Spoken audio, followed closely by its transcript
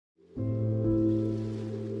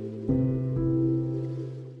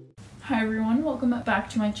welcome back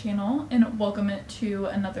to my channel and welcome it to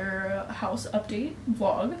another house update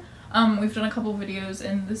vlog. We've done a couple videos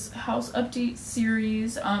in this house update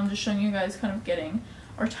series, just showing you guys kind of getting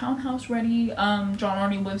our townhouse ready. John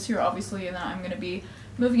already lives here obviously, and then I'm going to be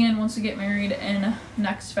moving in once we get married in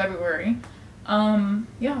next February.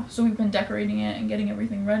 Yeah, so we've been decorating it and getting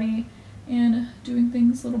everything ready and doing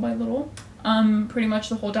things little by little. Pretty much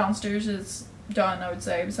the whole downstairs is done, I would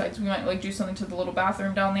say, besides we might like do something to the little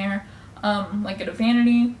bathroom down there, like get a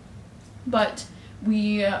vanity, but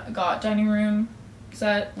we got dining room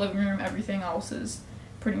set, living room, everything else is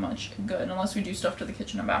pretty much good unless we do stuff to the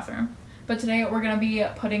kitchen and bathroom. But today we're gonna be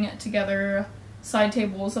putting together side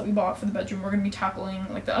tables that we bought for the bedroom. We're gonna be tackling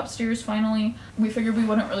like the upstairs finally. We figured we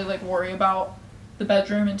wouldn't really like worry about the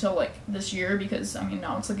bedroom until like this year, because I mean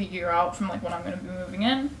now it's like a year out from like when I'm gonna be moving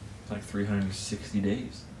in. It's like 360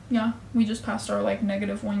 days. Yeah, we just passed our like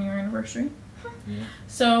 -1 year anniversary. Yeah.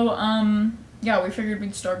 So yeah, we figured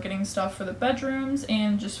we'd start getting stuff for the bedrooms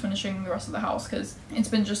and just finishing the rest of the house, because it's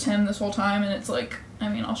been just him this whole time, and it's like, I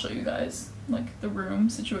mean, I'll show you guys like the room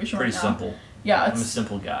situation right now. Pretty simple. Yeah, I'm a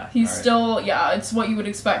simple guy. He's still, yeah, it's what you would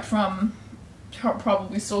expect from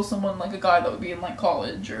probably still someone like a guy that would be in like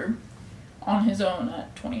college or on his own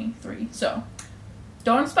at 23. So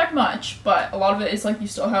don't expect much, but a lot of it is like you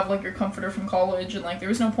still have like your comforter from college, and like there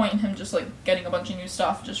was no point in him just like getting a bunch of new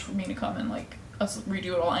stuff just for me to come and like us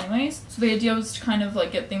redo it all anyways. So the idea was to kind of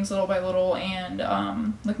like get things little by little and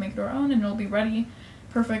like make it our own, and it'll be ready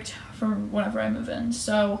perfect for whenever I move in.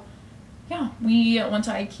 So yeah, we went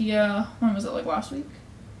to IKEA, when was it, like last week?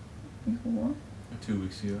 Week before? 2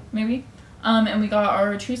 weeks ago. Maybe. And we got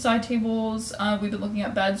our 2 side tables. We've been looking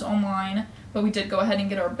at beds online, but we did go ahead and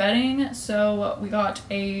get our bedding. So we got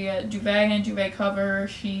a duvet and duvet cover,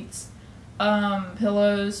 sheets,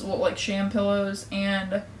 pillows, well, like sham pillows,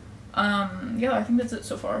 and yeah, I think that's it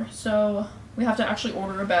so far. So we have to actually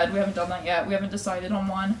order a bed. We haven't done that yet. We haven't decided on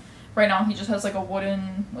one. Right now he just has like a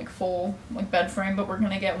wooden like full like bed frame, but we're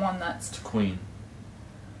gonna get one that's... It's a queen.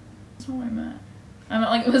 That's not what I meant. I meant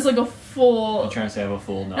like it was like a full... You're trying to say I have a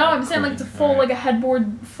full... No, I'm saying like it's a full like a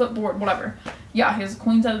headboard, footboard, whatever. Yeah, he has a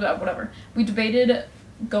queen size bed, whatever. We debated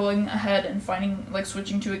going ahead and finding like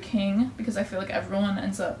switching to a king, because I feel like everyone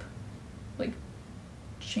ends up like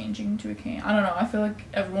changing to a king. I don't know, I feel like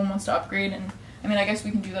everyone wants to upgrade, and I mean I guess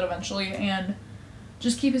we can do that eventually and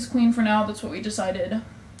just keep his queen for now. That's what we decided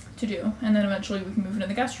to do, and then eventually we can move into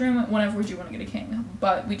the guest room whenever we do want to get a king.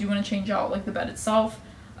 But we do want to change out like the bed itself,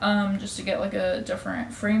 just to get like a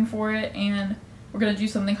different frame for it, and we're gonna do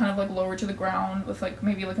something kind of like lower to the ground with like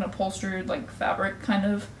maybe like an upholstered like fabric, kind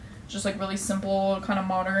of just like really simple, kind of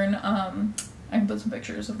modern. I can put some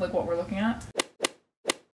pictures of like what we're looking at.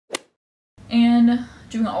 And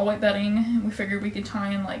doing all white bedding, we figured we could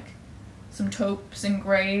tie in like some taupes in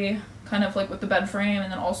gray, kind of like with the bed frame,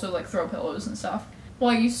 and then also like throw pillows and stuff. Well,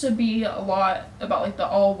 I used to be a lot about like the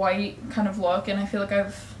all white kind of look, and I feel like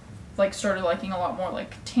I've like started liking a lot more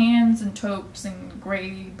like tans and taupes and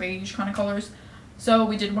gray beige kind of colors. So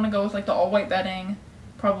we did want to go with like the all white bedding,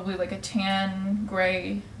 probably like a tan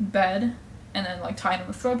gray bed, and then like tie in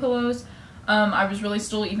with throw pillows. I was really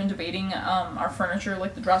still even debating our furniture,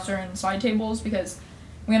 like the dresser and side tables, because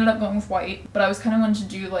we ended up going with white, but I was kind of wanting to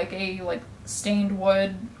do like a like stained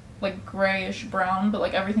wood, like grayish brown, but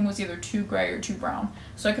like everything was either too gray or too brown,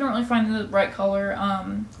 so I couldn't really find the right color.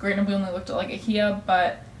 Granted, we only looked at like IKEA,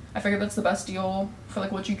 but I figured that's the best deal for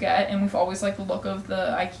like what you get, and we've always liked the look of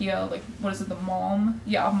the IKEA, like what is it, the Malm?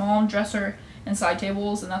 Yeah, Malm dresser and side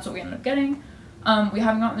tables, and that's what we ended up getting. We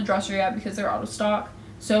haven't gotten the dresser yet because they're out of stock,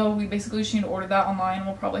 so we basically just need to order that online.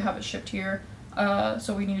 We'll probably have it shipped here,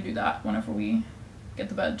 so we need to do that whenever we get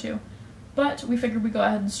the bed too. But we figured we'd go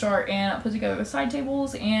ahead and start and put together the side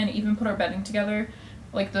tables and even put our bedding together,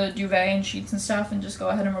 like the duvet and sheets and stuff, and just go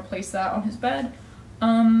ahead and replace that on his bed.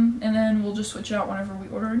 And then we'll just switch it out whenever we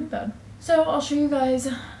order a new bed. So I'll show you guys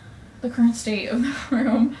the current state of the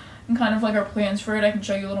room and kind of like our plans for it. I can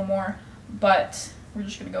show you a little more, but we're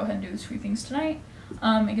just gonna go ahead and do these few things tonight,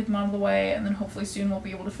 and get them out of the way, and then hopefully soon we'll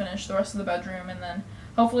be able to finish the rest of the bedroom, and then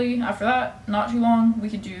hopefully after that, not too long, we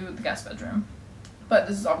could do the guest bedroom. But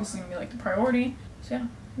this is obviously gonna be like the priority. So yeah,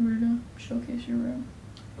 we're gonna showcase your room.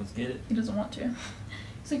 Let's get it. He doesn't want to.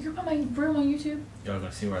 He's like, you're putting my room on YouTube? Y'all gonna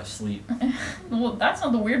see where I sleep. Well, that's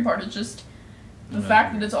not the weird part. It's just the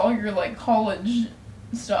fact that it's all your like college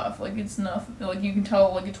stuff. Like it's nothing. Like you can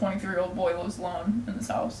tell like a 23-year-old boy lives alone in this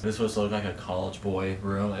house. This was look like a college boy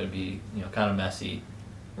room. It'd be, you know, kind of messy.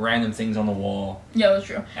 Random things on the wall. Yeah, that's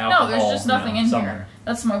true. Alcohol, no, there's just nothing in somewhere. here.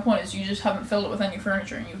 That's my point, is you just haven't filled it with any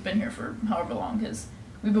furniture, and you've been here for however long, because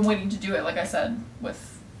we've been waiting to do it, like I said,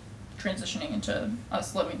 with transitioning into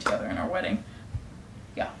us living together in our wedding.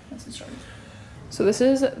 yeah, that's it started. So this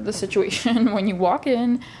is the situation when you walk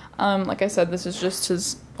in. Like I said, this is just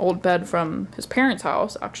his old bed from his parents'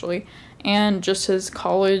 house, actually, and just his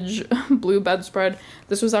college blue bedspread.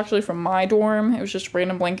 This was actually from my dorm. It was just a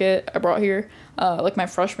random blanket I brought here, like my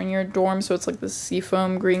freshman year dorm, so it's like this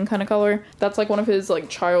seafoam green kind of color. That's like one of his like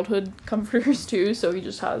childhood comforters too, so he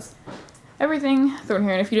just has everything thrown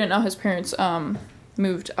here. And if you didn't know, his parents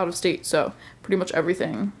moved out of state, so pretty much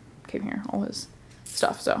everything came here, all his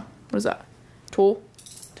stuff. So what is that? Tool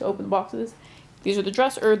to open the boxes. These are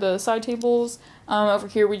the side tables. Over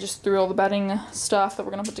here we just threw all the bedding stuff that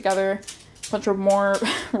we're gonna put together. A bunch of more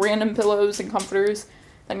random pillows and comforters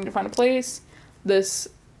that I need to find a place. This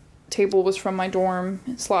table was from my dorm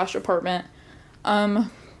 / apartment.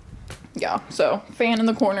 Yeah, so fan in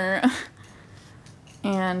the corner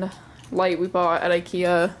and light we bought at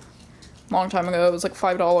IKEA a long time ago. It was like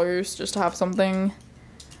 $5 just to have something.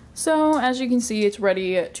 So as you can see, it's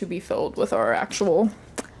ready to be filled with our actual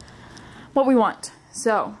what we want.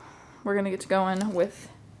 So we're gonna get to going with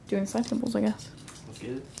doing side tables, I guess. Let's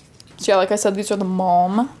get it. So yeah, like I said, these are the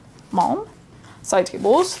mom side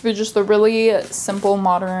tables. They're just the really simple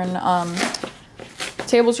modern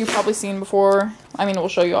tables you've probably seen before. I mean, it will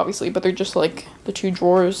show you obviously, but they're just like the 2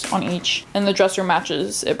 drawers on each, and the dresser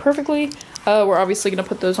matches it perfectly. We're obviously gonna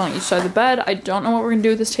put those on each side of the bed. I don't know what we're gonna do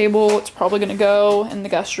with this table. It's probably gonna go in the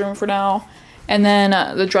guest room for now. And then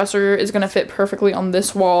the dresser is gonna fit perfectly on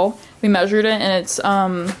this wall. We measured it, and it's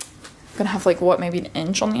gonna have like what, maybe an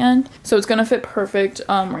inch on the end. So it's gonna fit perfect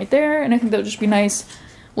right there, and I think that would just be nice.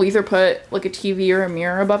 We'll either put like a TV or a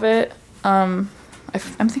mirror above it. I'm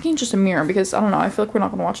thinking just a mirror because I don't know, I feel like we're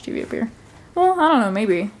not gonna watch TV up here. Well, I don't know,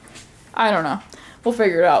 maybe. I don't know. We'll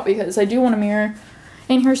figure it out because I do want a mirror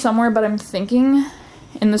in here somewhere, but I'm thinking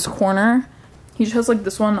in this corner. He just has like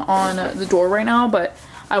this one on the door right now, but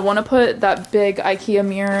I want to put that big IKEA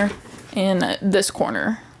mirror in this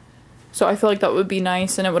corner. So I feel like that would be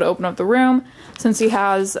nice, and it would open up the room since he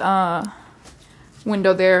has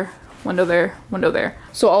window there, window there, window there.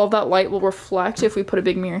 So all of that light will reflect if we put a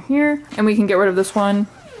big mirror here, and we can get rid of this one.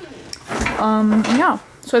 And yeah,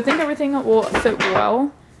 so I think everything will fit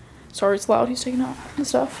well. Sorry it's loud, he's taking out the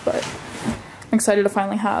stuff, but I'm excited to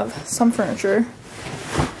finally have some furniture.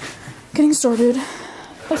 Getting started.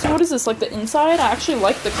 Oh, so what is this, like the inside? I actually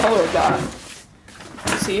like the color of that.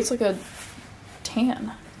 See, it's like a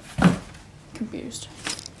tan. Confused.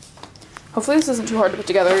 Hopefully this isn't too hard to put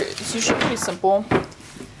together. It's usually pretty simple.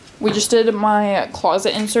 We just did my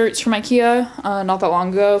closet inserts from IKEA not that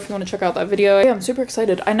long ago, if you want to check out that video. Yeah, I'm super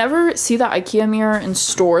excited. I never see that IKEA mirror in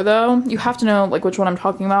store though. You have to know like which one I'm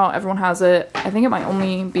talking about. Everyone has it. I think it might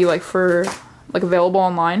only be like for like available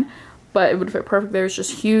online, but it would fit perfect there. It's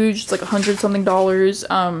just huge. It's like $100-something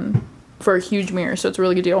for a huge mirror, so it's a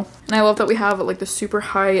really good deal. And I love that we have like the super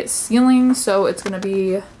high ceiling, so it's gonna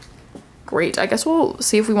be great. I guess we'll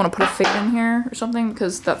see if we want to put a fan in here or something,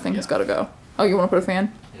 because that thing has got to go. Oh, you want to put a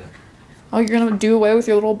fan? Yeah. Oh, you're gonna do away with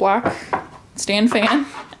your little black stand fan? I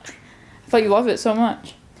thought you loved it so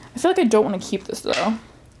much. I feel like I don't want to keep this though.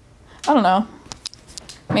 I don't know.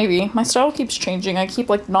 Maybe. My style keeps changing. I keep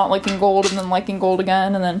like not liking gold and then liking gold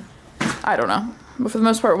again, and then I don't know. But for the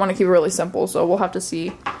most part, I want to keep it really simple, so we'll have to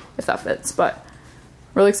see if that fits. But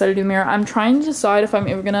really excited to do the mirror. I'm trying to decide if I'm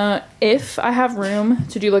ever gonna, if I have room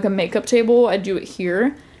to do like a makeup table, I'd do it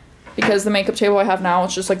here. Because the makeup table I have now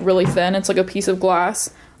is just like really thin. It's like a piece of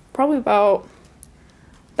glass, probably about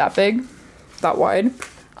that big, that wide.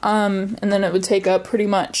 And then it would take up pretty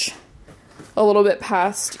much a little bit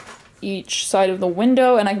past each side of the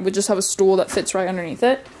window, and I would just have a stool that fits right underneath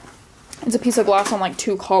it. It's a piece of glass on like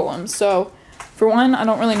 2 columns, so for one, I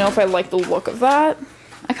don't really know if I like the look of that.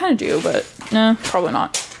 I kind of do, but no, probably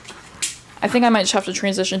not. I think I might just have to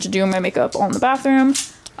transition to doing my makeup on the bathroom,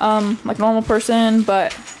 like a normal person,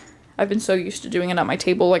 but I've been so used to doing it at my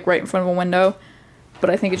table, like right in front of a window, but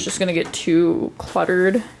I think it's just gonna get too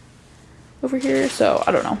cluttered over here, so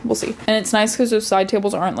I don't know, we'll see. And it's nice because those side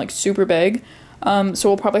tables aren't like super big, so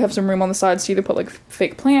we'll probably have some room on the sides to either put like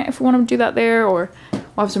fake plant if we want to do that there, or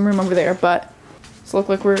we'll have some room over there. But does it look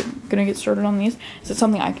like we're gonna get started on these? Is it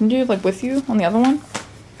something I can do like with you on the other one?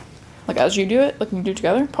 Like as you do it, like we can do it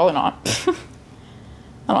together? Probably not.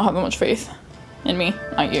 I don't have that much faith in me,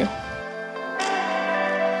 not you.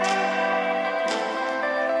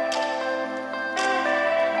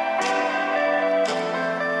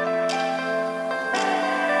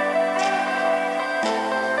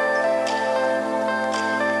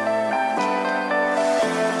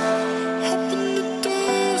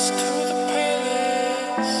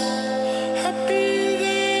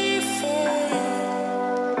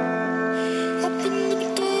 Open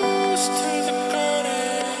the doors to the garden.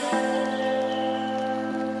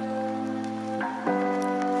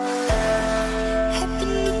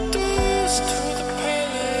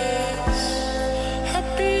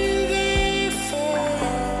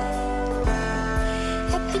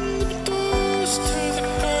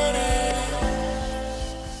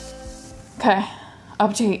 Okay,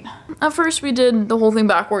 update. At first we did the whole thing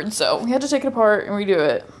backwards, so we had to take it apart and redo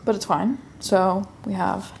it, but it's fine. So we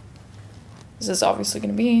have, this is obviously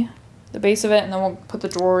gonna be the base of it, and then we'll put the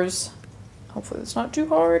drawers, hopefully it's not too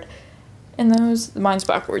hard, in those. Mine's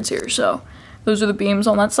backwards here, so those are the beams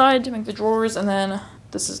on that side to make the drawers, and then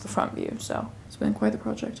this is the front view, so it's been quite the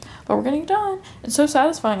project. But we're getting it done. It's so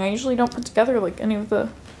satisfying. I usually don't put together like any of the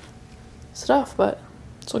stuff, but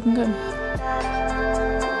it's looking good.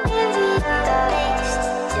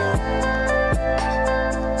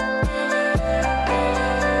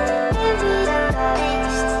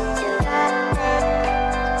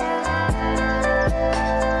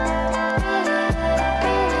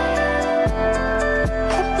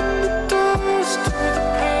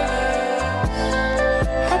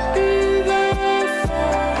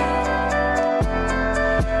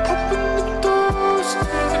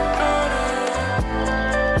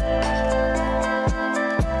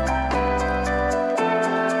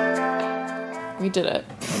 We did it.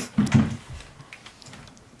 I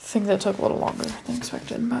think that took a little longer than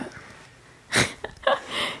expected, but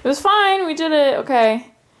it was fine. We did it. Okay.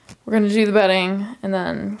 We're gonna do the bedding and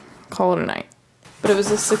then call it a night. But it was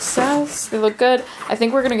a success. They look good. I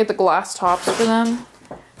think we're gonna get the glass tops for them.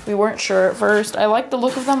 We weren't sure at first. I like the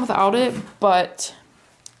look of them without it, but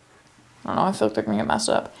I don't know. I feel like they're gonna get messed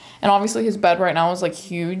up. And obviously his bed right now is like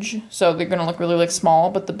huge, so they're gonna look really like small,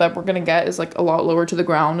 but the bed we're gonna get is like a lot lower to the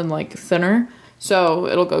ground and like thinner. So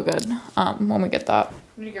it'll go good when we get that. I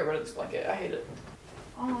need to get rid of this blanket. I hate it.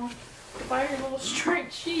 Oh, goodbye your little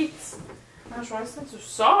striped sheets. Gosh, why these things are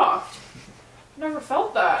soft? I've never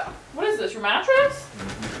felt that. What is this, your mattress?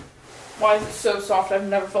 Mm-hmm. Why is it so soft? I've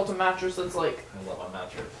never felt a mattress that's like I love my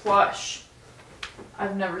mattress. Plush.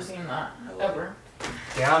 I've never seen that, ever.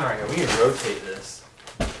 Down right now. We need to rotate this.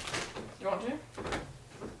 You want to?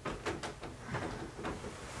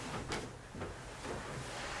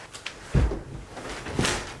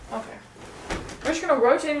 Okay. We're just gonna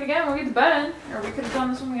rotate it again when we get the bed. Or we could have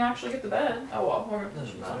done this when we actually get the bed. Oh well.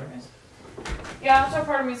 Doesn't matter. Yeah, so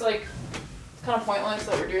part of me is like, it's kind of pointless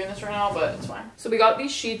that we're doing this right now, but it's fine. So we got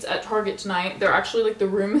these sheets at Target tonight. They're actually like the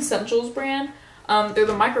Room Essentials brand. They're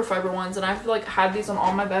the microfiber ones, and I've like had these on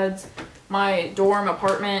all my beds, my dorm,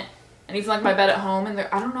 apartment, and even like my bed at home. And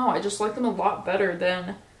I don't know, I just like them a lot better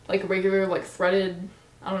than like regular like threaded,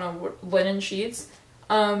 I don't know, linen sheets.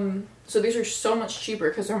 So these are so much cheaper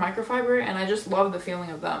because they're microfiber, and I just love the feeling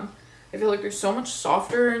of them. I feel like they're so much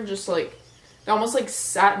softer and just like, they're almost like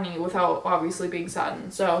satiny without obviously being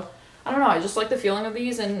satin. So I don't know, I just like the feeling of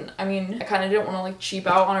these. And I mean, I kind of didn't want to like cheap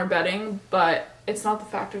out on our bedding, but it's not the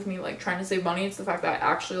fact of me like trying to save money, it's the fact that I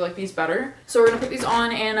actually like these better. So we're gonna put these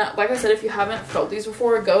on, and like I said, if you haven't felt these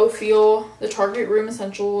before, go feel the Target Room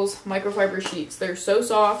Essentials microfiber sheets. They're so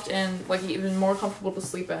soft and like even more comfortable to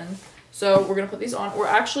sleep in. So we're gonna put these on. We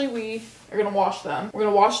are gonna wash them. We're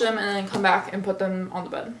gonna wash them and then come back and put them on the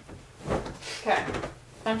bed. Okay,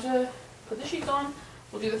 time to put the sheets on.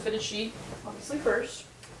 We'll do the fitted sheet obviously first,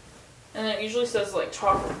 and then it usually says like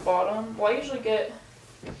top or bottom. Well, I usually get,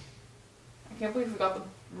 I can't believe we got the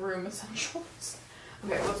Room Essentials.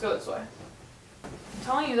 Okay, let's go this way. I'm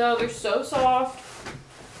telling you though, they're so soft.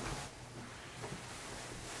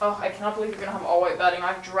 Oh, I cannot believe you're gonna have all white bedding.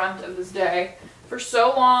 I've dreamt of this day for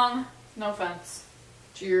so long. No offense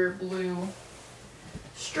to your blue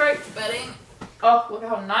striped bedding. Oh, look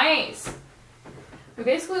how nice. We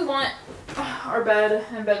basically want our bed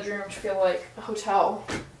and bedroom to feel like a hotel.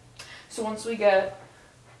 So once we get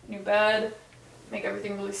a new bed, make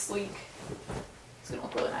everything really sleek, it's gonna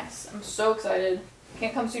look really nice. I'm so excited.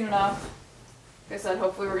 Can't come soon enough. Like I said,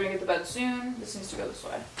 hopefully we're gonna get the bed soon. This needs to go this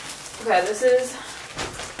way. Okay, this is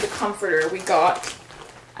the comforter we got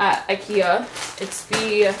at IKEA. It's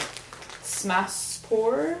the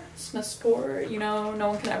Smaspor, you know, no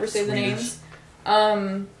one can ever say the names.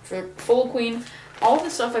 For full queen. All of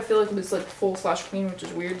this stuff I feel like was like full/queen, which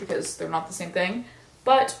is weird because they're not the same thing.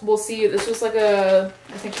 But we'll see. This was like a,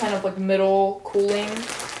 I think kind of like middle cooling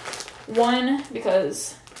one,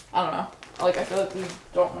 because I don't know. Like I feel like we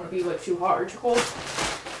don't want to be like too hot or too cold.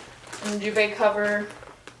 And the duvet cover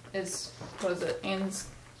is, what is it?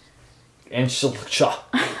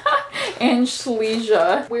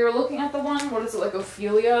 Anschlesia. We were looking at the one, what is it, like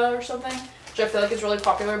Ophelia or something, which I feel like is really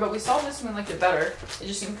popular, but we saw this one, we liked it better. It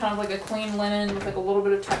just seemed kind of like a clean linen with like a little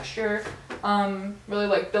bit of texture, really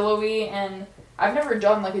like billowy. And I've never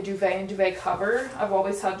done like a duvet and duvet cover. I've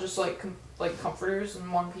always had just like like comforters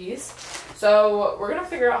in one piece. So we're gonna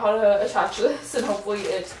figure out how to attach this, and hopefully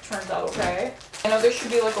it turns out okay. I know there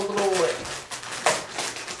should be like a little like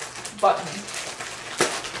button,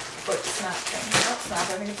 like snap thing. Not snap,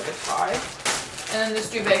 I think it's like a tie. And then this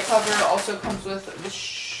duvet cover also comes with the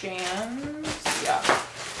shams. Yeah,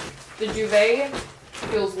 the duvet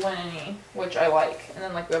feels linen-y, which I like. And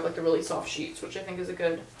then like we have like the really soft sheets, which I think is a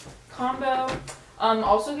good combo.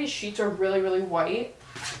 Also these sheets are really, really white.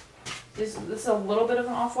 This is a little bit of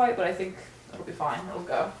an off-white, but I think it'll be fine. It'll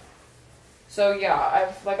go. So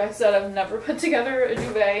yeah, like I said, I've never put together a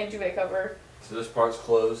duvet and duvet cover. So this part's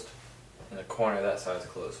closed, and the corner of that side's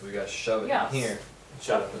closed. So we gotta shove it in here, and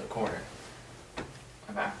shove it in the corner.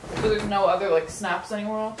 Okay. So there's no other like snaps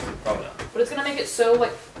anywhere else? Probably not. But it's gonna make it so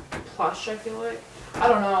like plush, I feel like. I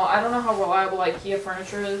don't know. I don't know how reliable IKEA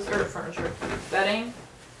furniture is, or bedding.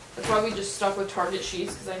 That's why we just stuck with Target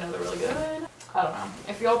sheets, because I know they're really good. I don't know.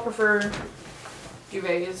 If y'all prefer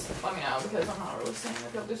duvets, let me know, because I'm not really saying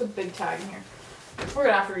that. There's a big tag in here. We're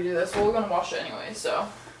gonna have to redo this. Well, we're gonna wash it anyway, so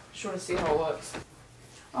just want to see how it looks.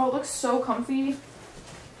 Oh, it looks so comfy.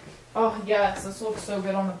 Oh yes, this looks so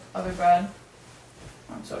good on the other bed.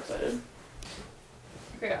 I'm so excited.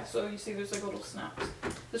 Okay, yeah, so you see there's like little snaps.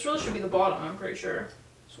 This really should be the bottom, I'm pretty sure.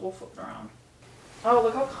 So we'll flip it around. Oh,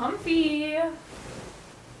 look how comfy. I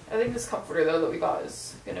think this comforter though that we got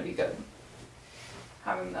is gonna be good.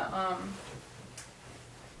 Having the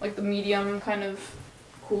like the medium kind of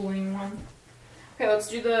cooling one. Okay, let's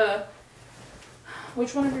do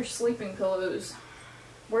which one of your sleeping pillows?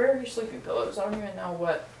 Where are your sleeping pillows? I don't even know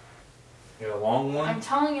what. You have a long one? I'm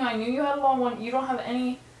telling you, I knew you had a long one. You don't have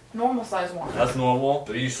any normal size ones. That's normal.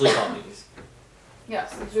 Do you sleep on these?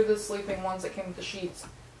 Yes, these are the sleeping ones that came with the sheets.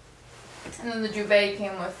 And then the duvet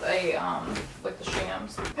came with a, like the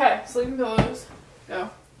shams. Okay, sleeping pillows. Go.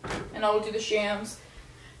 And I will do the shams.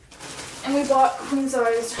 And we bought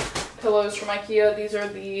queen-sized pillows from IKEA. These are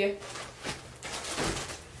the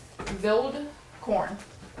Wild Corn.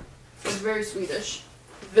 It's very Swedish.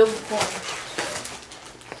 Wild Corn.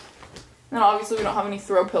 And then obviously we don't have any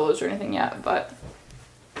throw pillows or anything yet, but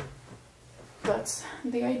that's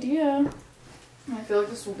the idea. And I feel like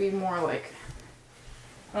this will be more like,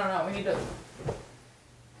 I don't know, we need to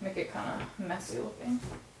make it kind of messy looking.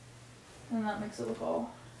 And that makes it look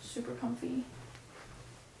all super comfy.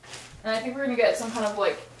 And I think we're going to get some kind of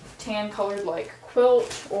like tan colored like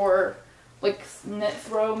quilt or like knit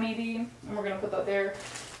throw maybe. And we're going to put that there.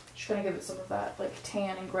 Just going to give it some of that like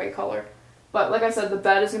tan and gray color. But like I said, the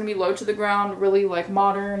bed is going to be low to the ground, really like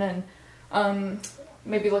modern, and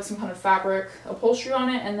maybe like some kind of fabric upholstery on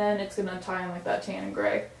it, and then it's going to tie in like that tan and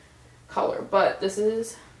gray color. But this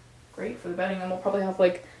is great for the bedding, and we'll probably have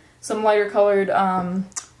like some lighter colored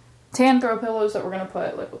tan throw pillows that we're going to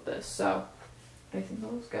put like with this. So I think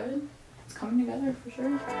that looks good. It's coming together for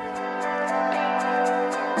sure.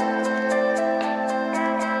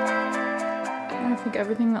 I think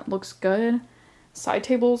everything that looks good. Side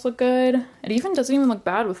tables look good. It even doesn't even look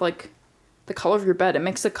bad with like the color of your bed. It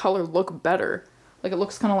makes the color look better. Like it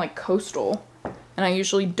looks kind of like coastal. And I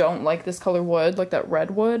usually don't like this color wood, like that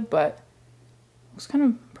red wood, but it looks kind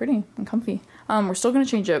of pretty and comfy. We're still gonna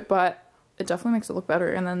change it, but it definitely makes it look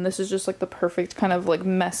better. And then this is just like the perfect kind of like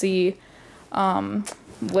messy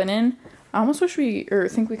linen. I almost wish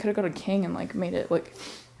think we could have got a king and like made it like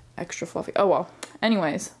extra fluffy. Oh well.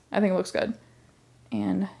 Anyways, I think it looks good.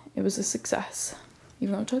 And it was a success,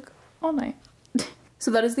 even though it took all night.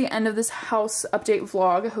 So that is the end of this house update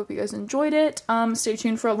vlog. I hope you guys enjoyed it. Stay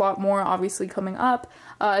tuned for a lot more, obviously, coming up.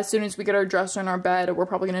 As soon as we get our dresser in our bed, we're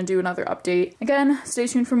probably going to do another update. Again, stay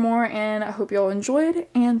tuned for more, and I hope you all enjoyed,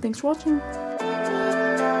 and thanks for watching.